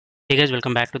Hey guys,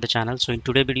 welcome back to the channel. So in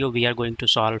today's video, we are going to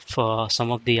solve some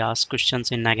of the asked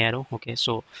questions in Nagarro. Okay,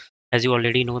 so as you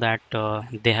already know that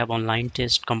they have online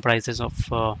test comprises of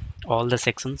all the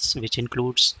sections, which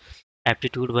includes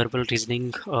aptitude, verbal,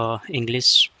 reasoning,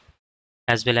 English,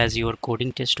 as well as your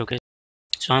coding test. Okay,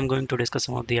 so I'm going to discuss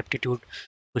some of the aptitude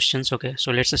questions. Okay,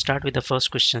 so let's start with the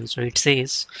first question. So it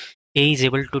says A is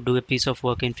able to do a piece of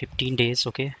work in 15 days.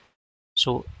 Okay,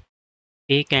 so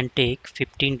A can take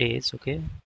 15 days. Okay,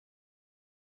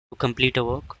 to complete a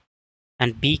work,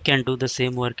 and B can do the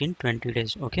same work in 20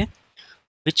 days. Okay,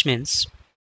 which means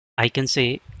I can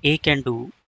say A can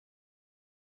do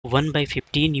 1 by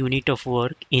 15 unit of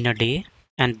work in a day,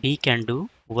 and B can do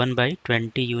 1 by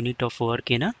 20 unit of work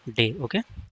in a day. Okay,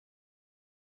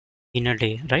 in a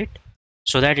day, right?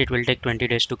 So that it will take 20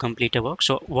 days to complete a work.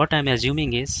 So what I'm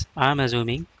assuming is I'm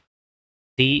assuming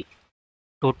the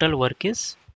total work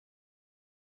is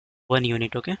 1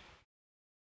 unit. Okay,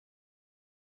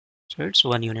 so it's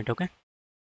 1 unit. Okay,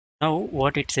 now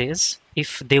what it says,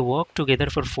 if they work together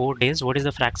for 4 days, what is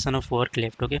the fraction of work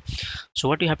left? Okay, so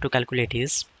what you have to calculate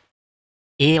is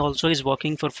A also is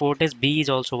working for 4 days, B is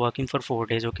also working for 4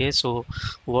 days. Okay, so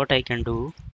what I can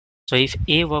do, so if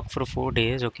A work for 4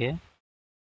 days, okay,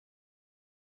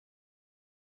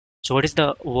 so what is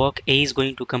the work A is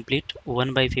going to complete?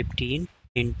 1 by 15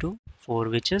 into 4,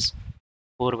 which is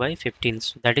 4 by 15.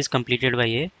 So that is completed by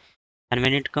A. And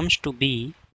when it comes to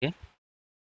B, okay,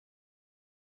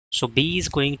 so B is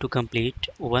going to complete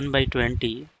 1 by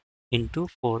 20 into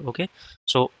 4. Okay,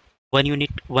 so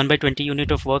 1 by 20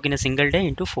 unit of work in a single day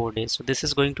into 4 days. So this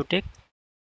is going to take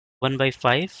 1 by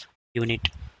 5 unit.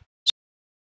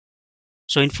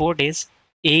 So in 4 days,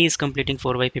 A is completing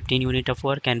 4 by 15 unit of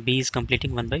work and B is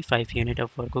completing 1 by 5 unit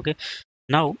of work. Okay.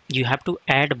 Now you have to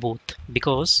add both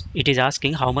because it is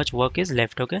asking how much work is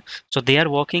left. Okay. So they are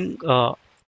working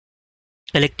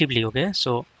collectively. Okay.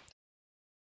 So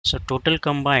total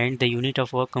combined, the unit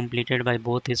of work completed by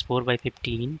both is 4 by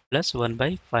 15 plus 1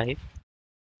 by 5,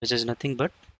 which is nothing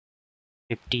but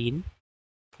 15,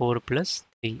 4 plus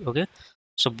 3. Okay.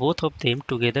 So both of them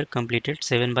together completed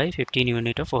 7 by 15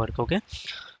 unit of work. Okay.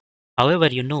 However,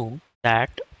 you know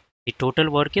that the total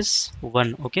work is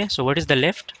 1. Okay, so what is the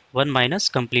left? 1 minus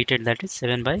completed, that is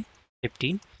 7 by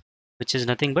 15, which is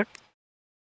nothing but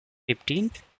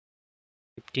 15.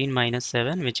 15 minus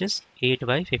 7, which is 8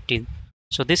 by 15.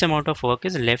 So this amount of work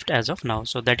is left as of now.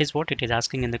 So that is what it is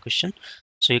asking in the question.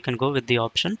 So you can go with the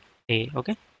option A.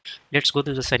 Okay, let's go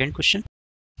to the second question.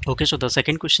 Okay, so the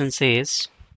second question says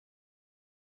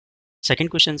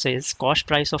cost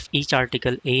price of each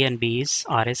article A and B is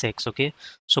RSX. Okay,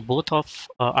 so both of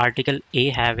article A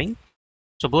having,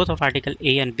 so both of article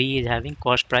A and B is having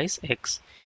cost price X.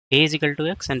 A is equal to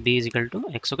X and B is equal to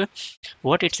X. Okay,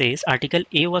 what it says, article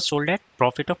A was sold at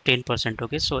profit of 10%.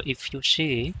 Okay, so if you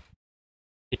see,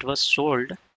 it was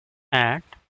sold at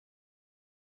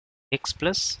X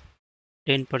plus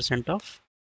 10% of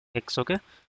X. Okay,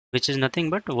 which is nothing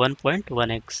but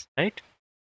 1.1X, right?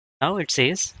 Now it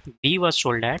says B was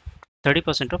sold at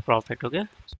 30% of profit. Okay,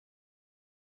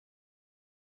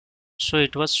 so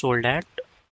it was sold at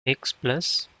X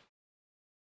plus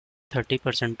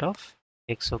 30% of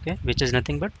X. Okay, which is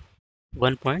nothing but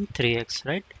 1.3X,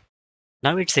 right?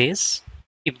 Now it says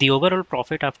if the overall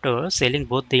profit after selling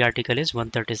both the article is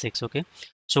 136. Okay,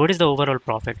 so what is the overall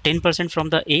profit? 10% from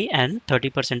the A and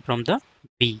 30% from the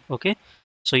B. Okay,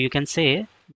 so you can say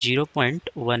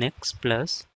 0.1x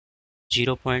plus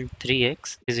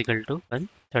 0.3x is equal to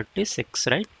 136,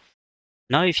 right?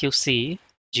 Now if you see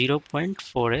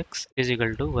 0.4x is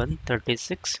equal to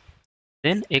 136,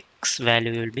 then x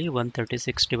value will be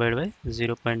 136 divided by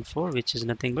 0.4, which is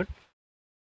nothing but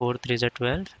 4 3s are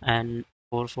 12 and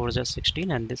 4 4s are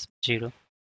 16, and this 0.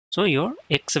 So your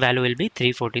x value will be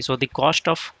 340. So the cost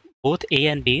of both A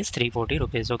and B is 340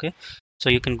 rupees. Okay, so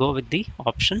you can go with the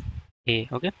option A.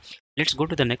 Okay, let's go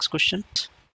to the next question.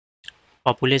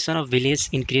 Population of village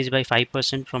increased by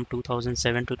 5% from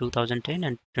 2007 to 2010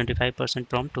 and 25%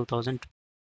 from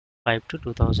 2005 to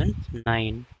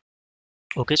 2009.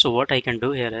 Okay, so what I can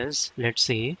do here is, let's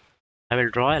see, I will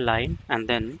draw a line and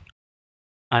then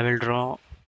I will draw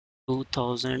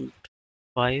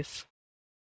 2005,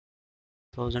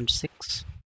 2006,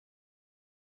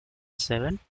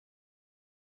 7,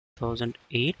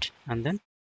 2008, and then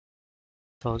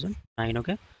 2009.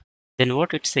 Okay, then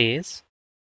what it says,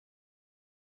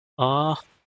 uh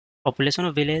population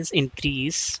of village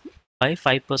increase by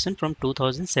 5% from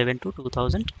 2007 to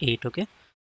 2008. Okay,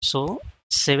 so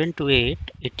 7 to 8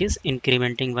 it is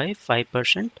incrementing by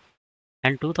 5%,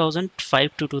 and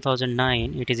 2005 to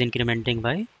 2009 it is incrementing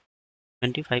by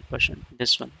 25%,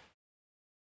 this one.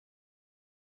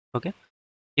 Okay,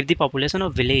 if the population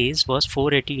of village was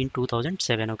 480 in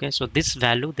 2007, okay, so this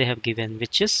value they have given,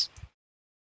 which is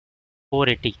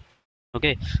 480.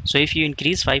 Okay, so if you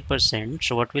increase 5%,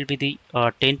 so what will be the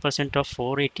 10% of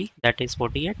 480? That is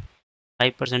 48.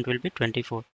 5% will be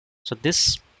 24. So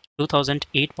this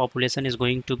 2008 population is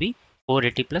going to be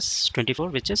 480 plus 24,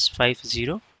 which is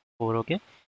 504. Okay,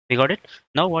 we got it.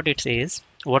 Now what it says,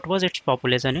 what was its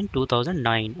population in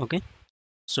 2009? Okay,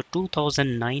 so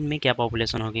 2009 में क्या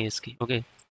population होगी इसकी? Okay,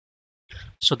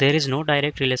 so there is no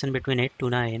direct relation between 8 to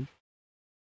 9.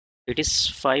 It is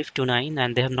 5 to 9,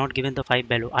 and they have not given the 5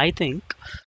 value. I think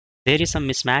there is some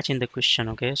mismatch in the question.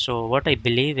 Okay, so what I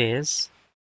believe is,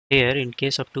 here in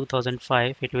case of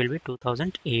 2005 it will be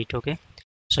 2008. Okay,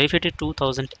 so if it is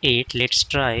 2008, let's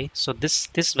try. So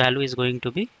this value is going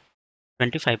to be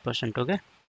 25%. Okay,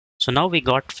 so now we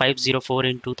got 504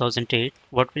 in 2008.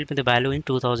 What will be the value in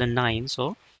 2009?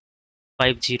 So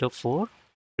 504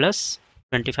 plus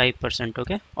 25%,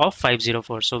 okay, of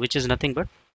 504, so which is nothing but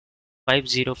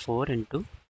 504 into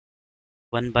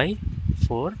 1 by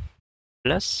 4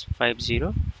 plus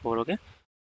 504. Okay,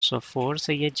 so 4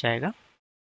 से ये जाएगा,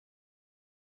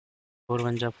 4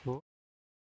 1 जा 4,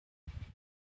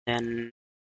 then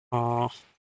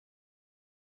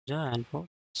and 4,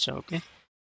 so okay,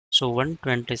 so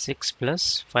 126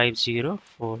 plus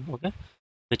 504. Okay,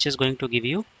 which is going to give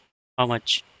you how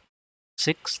much?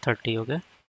 630. Okay,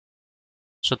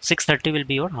 so 630 will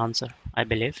be your answer, I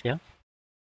believe. Yeah,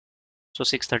 so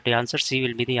 630, answer C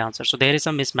will be the answer. So there is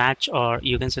some mismatch, or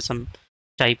you can say some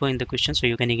typo in the question, so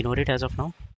you can ignore it as of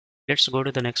now. Let's go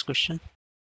to the next question.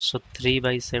 So 3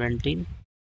 by 17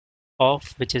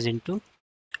 of which is into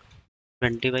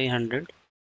 20 by 100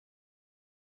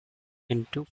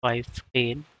 into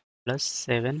 510 plus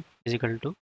 7 is equal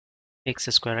to x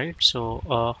square, right? So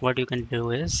what you can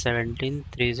do is 17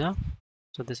 3 is a,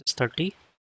 so this is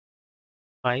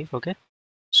 35. Okay,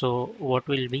 so what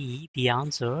will be the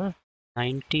answer?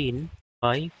 19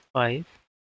 by 5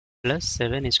 plus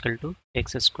 7 is equal to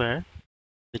x square,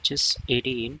 which is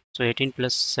 18. So 18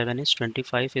 plus 7 is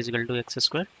 25 is equal to x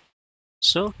square.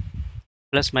 So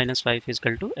plus minus 5 is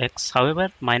equal to x. However,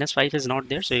 minus 5 is not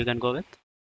there, so you can go with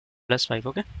plus 5.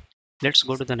 Okay, let's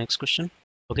go to the next question.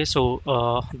 Okay, so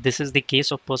this is the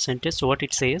case of percentage. So what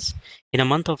it says, in a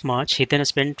month of March, Hithan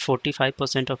spent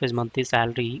 45% of his monthly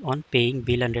salary on paying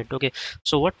bill and rent. Okay,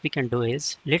 so what we can do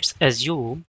is, let's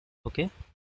assume, okay,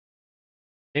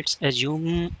 let's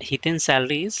assume Hithan's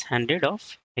salary is 100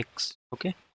 of x.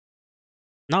 Okay,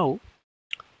 now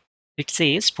it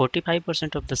says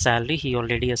 45% of the salary he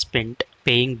already has spent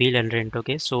paying bill and rent.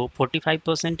 Okay, so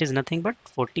 45% is nothing but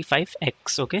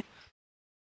 45x. Okay,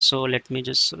 so let me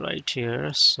just write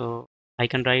here. So I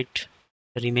can write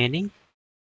remaining,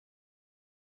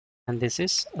 and this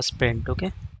is a spent.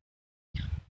 Okay,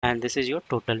 and this is your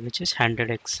total, which is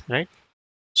 100x, right?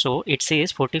 So it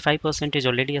says 45% is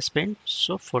already a spent,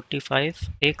 so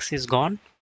 45x is gone.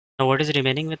 Now what is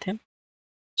remaining with him?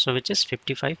 So which is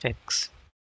 55x,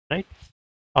 right?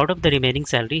 Out of the remaining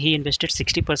salary, he invested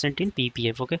 60% in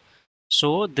ppf. Okay,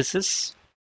 so this is,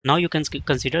 now you can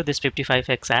consider this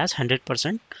 55x as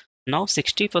 100%. Now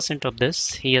 60% of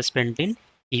this he has spent in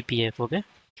ppf. Okay,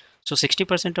 so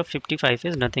 60% of 55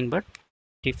 is nothing but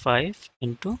 55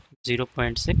 into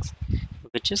 0.6,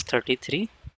 which is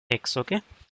 33x. Okay,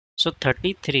 so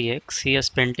 33x he has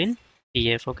spent in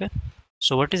pf. Okay,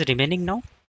 so what is remaining now?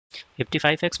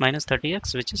 55x minus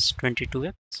 30x, which is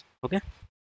 22x. Okay,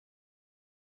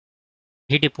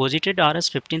 he deposited Rs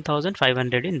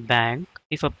 15,500 in bank.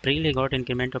 If April he got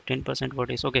increment of 10%, what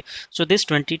is okay? So this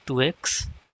 22x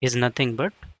is nothing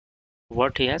but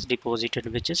what he has deposited,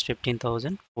 which is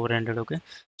 15,400. Okay,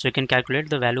 so you can calculate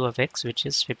the value of x, which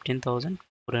is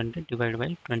 15,400 divided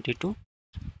by 22.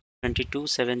 22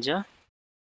 7 ja,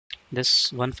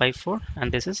 this 154,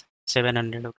 and this is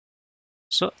 700. Okay,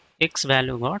 so x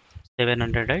value got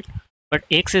 700, right? But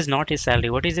x is not his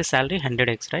salary. What is his salary?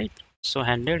 100x, right? So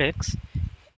 100x,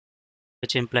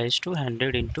 which implies to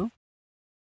 100 into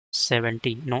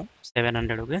 70, no,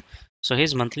 700. Okay, so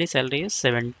his monthly salary is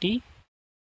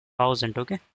 70,000.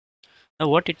 Okay, now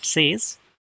what it says,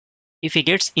 if he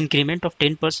gets increment of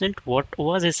 10%, what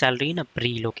was his salary in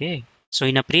April? Okay, so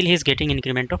in April he is getting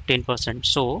increment of 10%,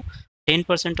 so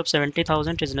 10% of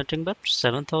 70,000 is nothing but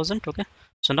 7,000. Okay,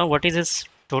 so now what is his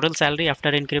total salary after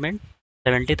increment?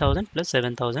 70,000 plus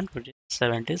 7,000, which is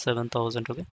 77,000.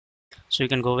 Okay, so you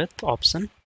can go with option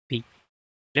B.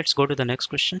 Let's go to the next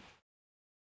question.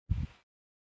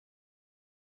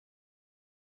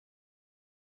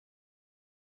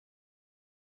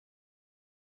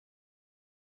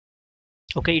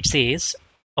 Okay, it says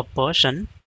a person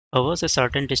covers a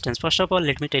certain distance. First of all,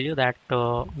 let me tell you that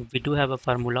we do have a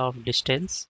formula of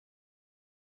distance.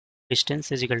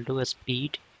 Distance is equal to a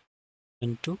speed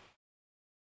into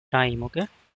time. Okay,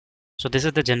 so this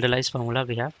is the generalized formula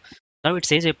we have. Now it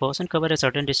says a person cover a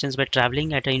certain distance by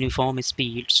traveling at a uniform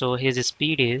speed. So his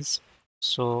speed is,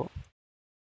 so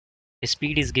his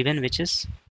speed is given, which is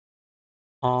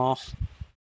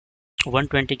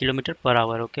 120 kilometer per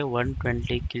hour. Okay,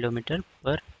 120 kilometer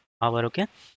per hour. Okay,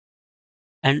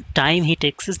 and time he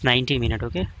takes is 90 minutes.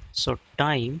 Okay, so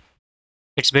time,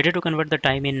 it's better to convert the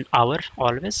time in hour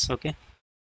always. Okay,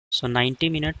 so 90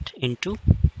 minute into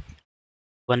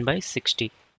 1 by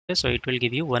 60. Okay, so it will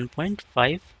give you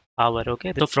 1.5 hour.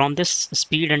 Okay, so from this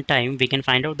speed and time we can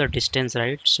find out the distance,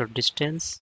 right? So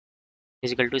distance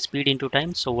is equal to speed into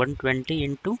time, so 120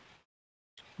 into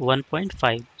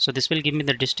 1.5. So this will give me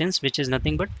the distance, which is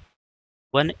nothing but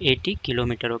 180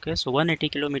 kilometer. Okay, so 180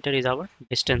 kilometer is our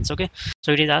distance. Okay,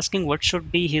 so it is asking what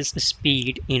should be his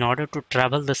speed in order to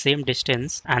travel the same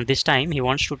distance, and this time he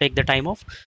wants to take the time of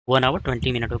 1 hour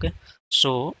 20 minutes. Okay,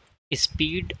 so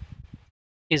speed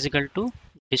is equal to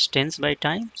distance by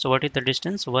time. So what is the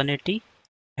distance? 180,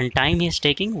 and time he is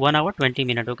taking 1 hour 20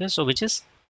 minutes. Okay, so which is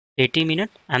 80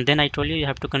 minutes, and then I told you you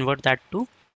have to convert that to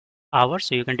hours,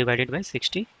 so you can divide it by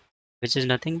 60, which is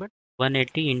nothing but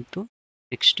 180 into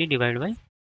 60 divided by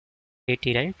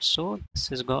 80, right? So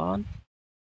this is gone.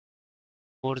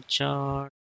 4 jar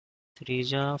 3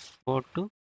 jar 4 to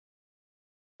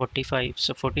 45.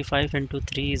 So 45 into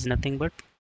 3 is nothing but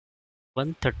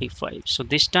 135. So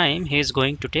this time he is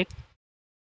going to take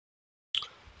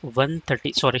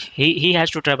 130, sorry, he has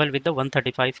to travel with the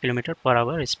 135 kilometer per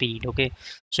hour speed. Okay,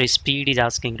 so speed is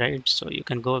asking, right? So you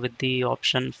can go with the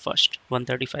option first,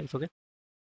 135. Okay,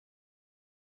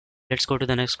 let's go to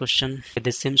the next question.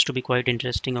 This seems to be quite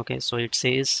interesting. Okay, so it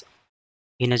says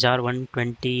in a jar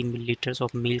 120 milliliters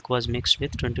of milk was mixed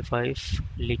with 25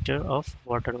 liter of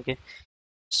water. Okay,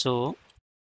 so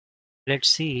let's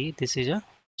see, this is a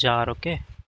jar. Okay,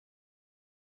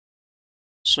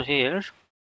 so here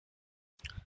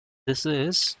this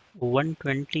is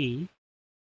 120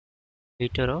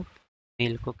 liter of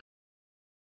milk. Okay,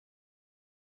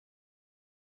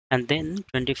 and then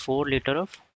 24 liter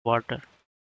of water,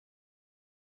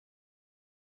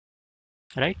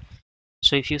 right?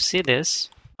 So if you see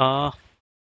this,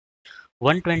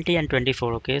 120 and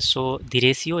 24. Okay, so the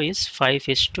ratio is 5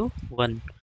 is to 1.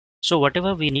 So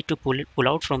whatever we need to pull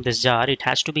out from this jar, it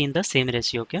has to be in the same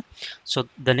ratio. Okay, so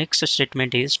the next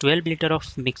statement is 12 liter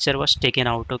of mixture was taken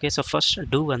out. Okay, so first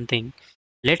do one thing,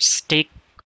 let's take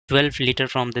 12 liter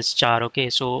from this jar. Okay,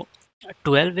 so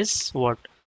 12 is what?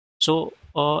 So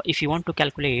if you want to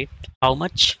calculate how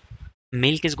much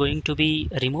milk is going to be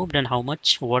removed and how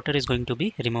much water is going to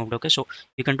be removed, okay, so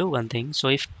you can do one thing. So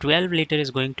if 12 liter is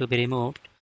going to be removed,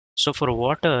 so for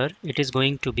water it is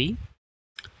going to be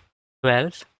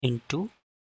 12 into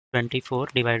 24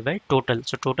 divided by total,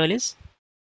 so total is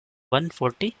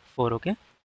 144. Okay,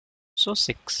 so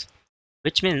 6,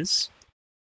 which means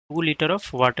 2 liter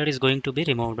of water is going to be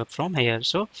removed from here.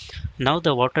 So now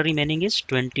the water remaining is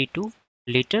 22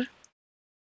 liter.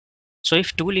 So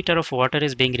if 2 liter of water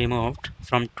is being removed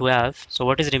from 12, so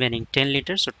what is remaining? 10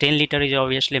 liters. So 10 liter is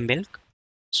obviously milk.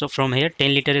 So from here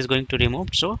 10 liter is going to remove.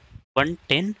 So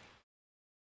 110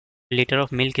 liter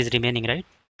of milk is remaining, right?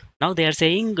 Now they are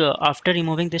saying after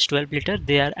removing this 12 liter,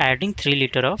 they are adding 3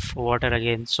 liter of water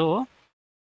again. So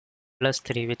plus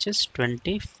 3, which is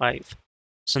 25.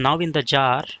 So now in the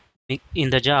jar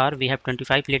we have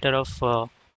 25 liter of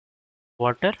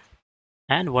water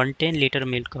and 110 liter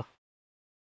milk.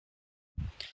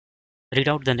 Read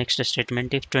out the next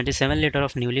statement. If 27 liter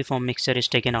of newly formed mixture is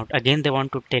taken out, again they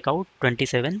want to take out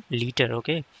 27 liter.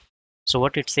 Okay, so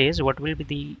what it says, what will be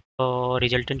the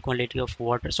resultant quantity of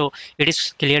water? So it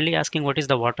is clearly asking what is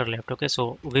the water left. Okay,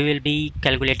 so we will be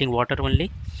calculating water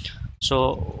only.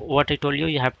 So what I told you,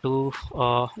 you have to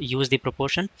use the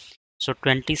proportion. So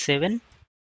 27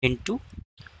 into,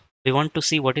 we want to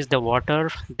see what is the water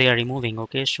they are removing.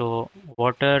 Okay, so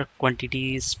water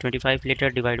quantity is 25 liter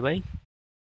divided by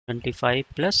 25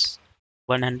 plus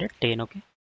 110. Okay,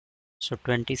 so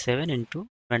 27 into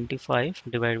 25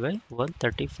 divided by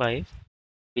 135,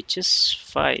 which is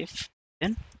 5,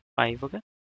 then 5. Okay,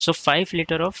 so 5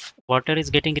 liter of water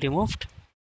is getting removed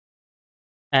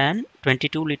and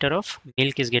 22 liter of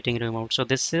milk is getting removed. So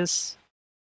this is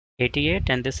 88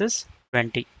 and this is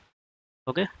 20.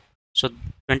 Okay, so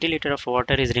 20 liter of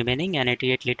water is remaining and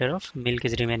 88 liter of milk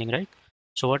is remaining, right?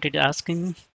 So what it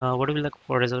asking, what will the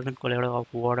resultant quantity of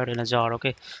water in a jar?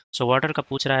 Okay, so water ka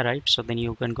puch raha hai, right? So then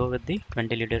you can go with the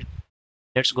 20 liter.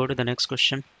 Let's go to the next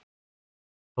question.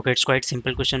 Okay, it's quite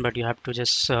simple question, but you have to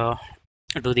just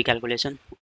do the calculation.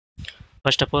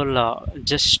 First of all,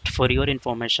 just for your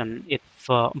information, if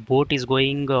boat is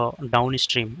going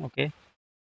downstream, okay,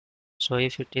 so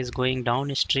if it is going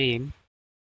downstream,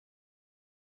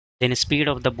 then speed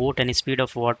of the boat and speed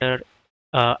of water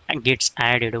gets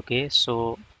added, okay.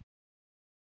 So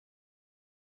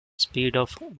speed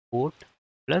of boat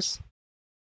plus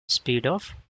speed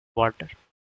of water,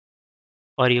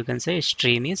 or you can say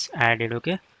stream is added,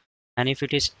 okay. And if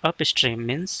it is upstream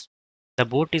means the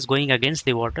boat is going against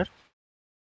the water,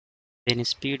 then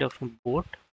speed of boat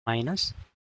minus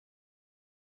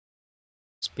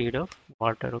speed of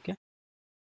water, okay.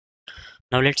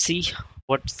 Now let's see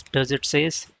what does it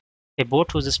says. A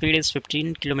boat whose speed is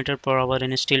 15 km/h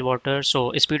in still water,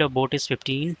 so speed of boat is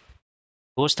 15,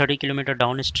 goes 30 km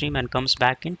downstream and comes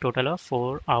back in total of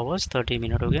 4 hours 30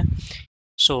 minutes, okay.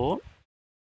 So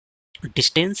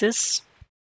distance is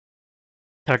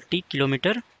 30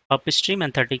 km upstream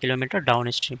and 30 km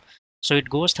downstream. So it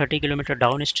goes 30 km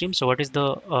downstream. So what is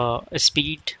the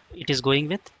speed it is going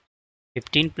with?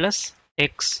 15 plus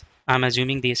x. I'm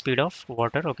assuming the speed of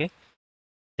water, okay.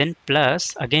 Then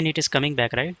plus again it is coming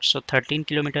back, right? So 13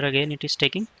 km again it is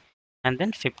taking, and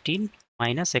then 15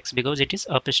 minus x because it is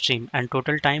upstream, and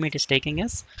total time it is taking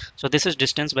is, so this is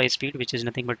distance by speed, which is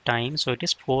nothing but time. So it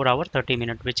is 4 hour 30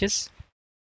 minutes, which is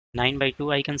 9 by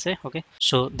 2 I can say, okay.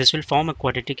 So this will form a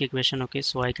quadratic equation, okay.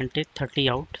 So I can take 30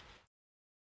 out,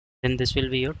 then this will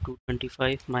be your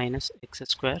 225 minus x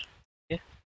square, okay.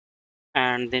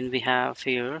 And then we have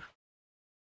here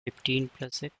 15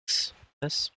 plus x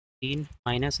plus 15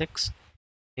 minus x,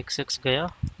 x gaya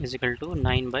is equal to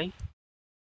 9 by,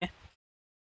 okay,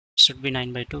 should be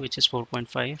 9 by 2, which is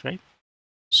 4.5, right?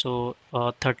 So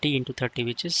 30 into 30,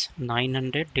 which is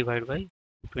 900 divided by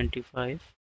 25.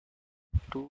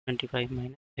 225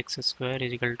 minus x square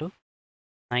is equal to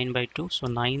 9 by 2. So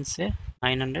 9 say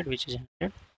 900, which is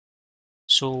 100.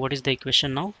 So what is the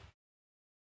equation now?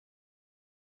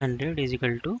 100 is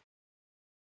equal to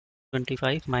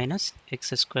 25 minus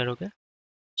x square, okay.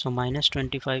 So minus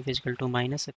 25 is equal to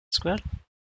minus x square.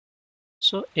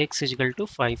 So x is equal to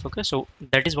 5, okay. So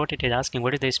that is what it is asking.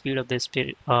 What is the speed of the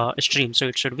stream? So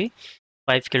it should be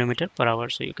 5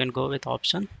 km/h. So you can go with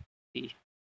option C,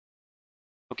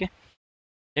 okay.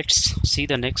 Let's see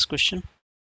the next question.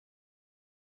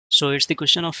 So it's the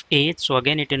question of age. So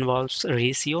again, it involves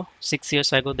ratio. 6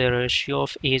 years ago, the ratio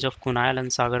of age of Kunal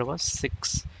and Sagar was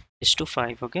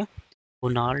 6:5. Okay,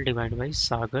 Kunal divided by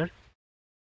Sagar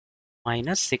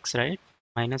minus 6, right?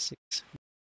 Minus 6,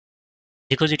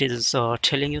 because it is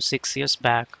telling you 6 years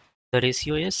back. The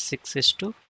ratio is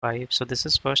 6:5. So this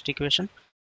is first equation.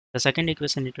 The second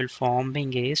equation it will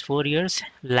forming is 4 years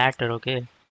later. Okay,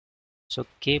 so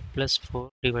k plus 4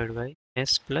 divided by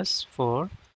s plus 4,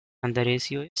 and the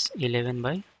ratio is 11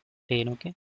 by 10.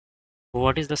 Okay,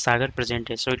 what is the Sagar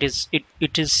percentage? So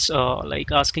it is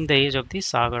like asking the age of the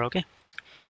Sagar, okay.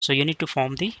 So you need to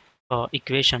form the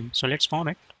equation. So let's form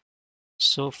it.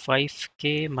 So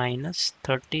 5k minus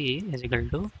 30 is equal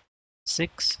to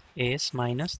 6s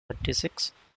minus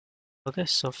 36, okay.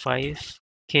 So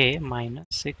 5k minus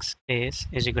 6s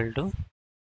is equal to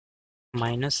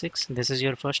minus 6. This is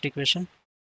your first equation,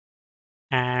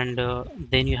 and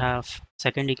then you have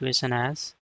second equation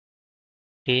as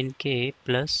 10k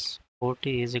plus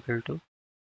 40 is equal to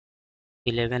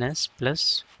 11s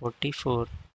plus 44.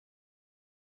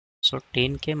 So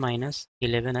 10k minus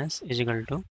 11s is equal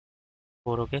to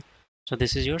 4, okay. So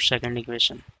this is your second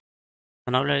equation.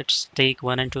 So now let's take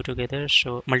 1 and 2 together.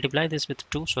 So multiply this with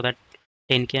 2 so that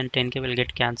 10k and 10k will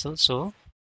get cancelled. So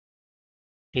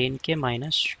 10k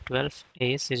minus 12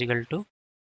 is equal to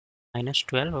minus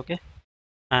 12, okay.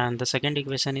 And the second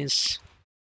equation is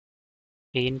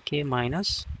 10k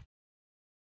minus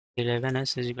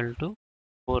 11s is equal to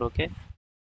 4, okay.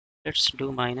 Let's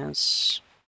do minus.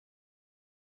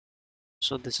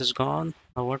 So this is gone.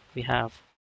 Now what we have?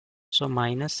 So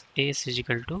minus a is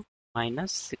equal to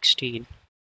minus 16.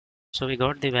 So we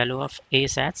got the value of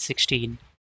ace at 16.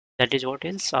 That is what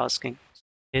it's asking.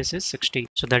 Ace is 16.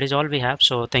 So that is all we have.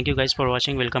 So thank you guys for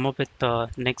watching. We'll come up with the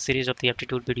next series of the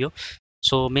aptitude video.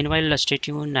 So meanwhile, stay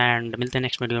tuned and मिलते हैं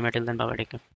next video में. Till then, bye bye. Take care.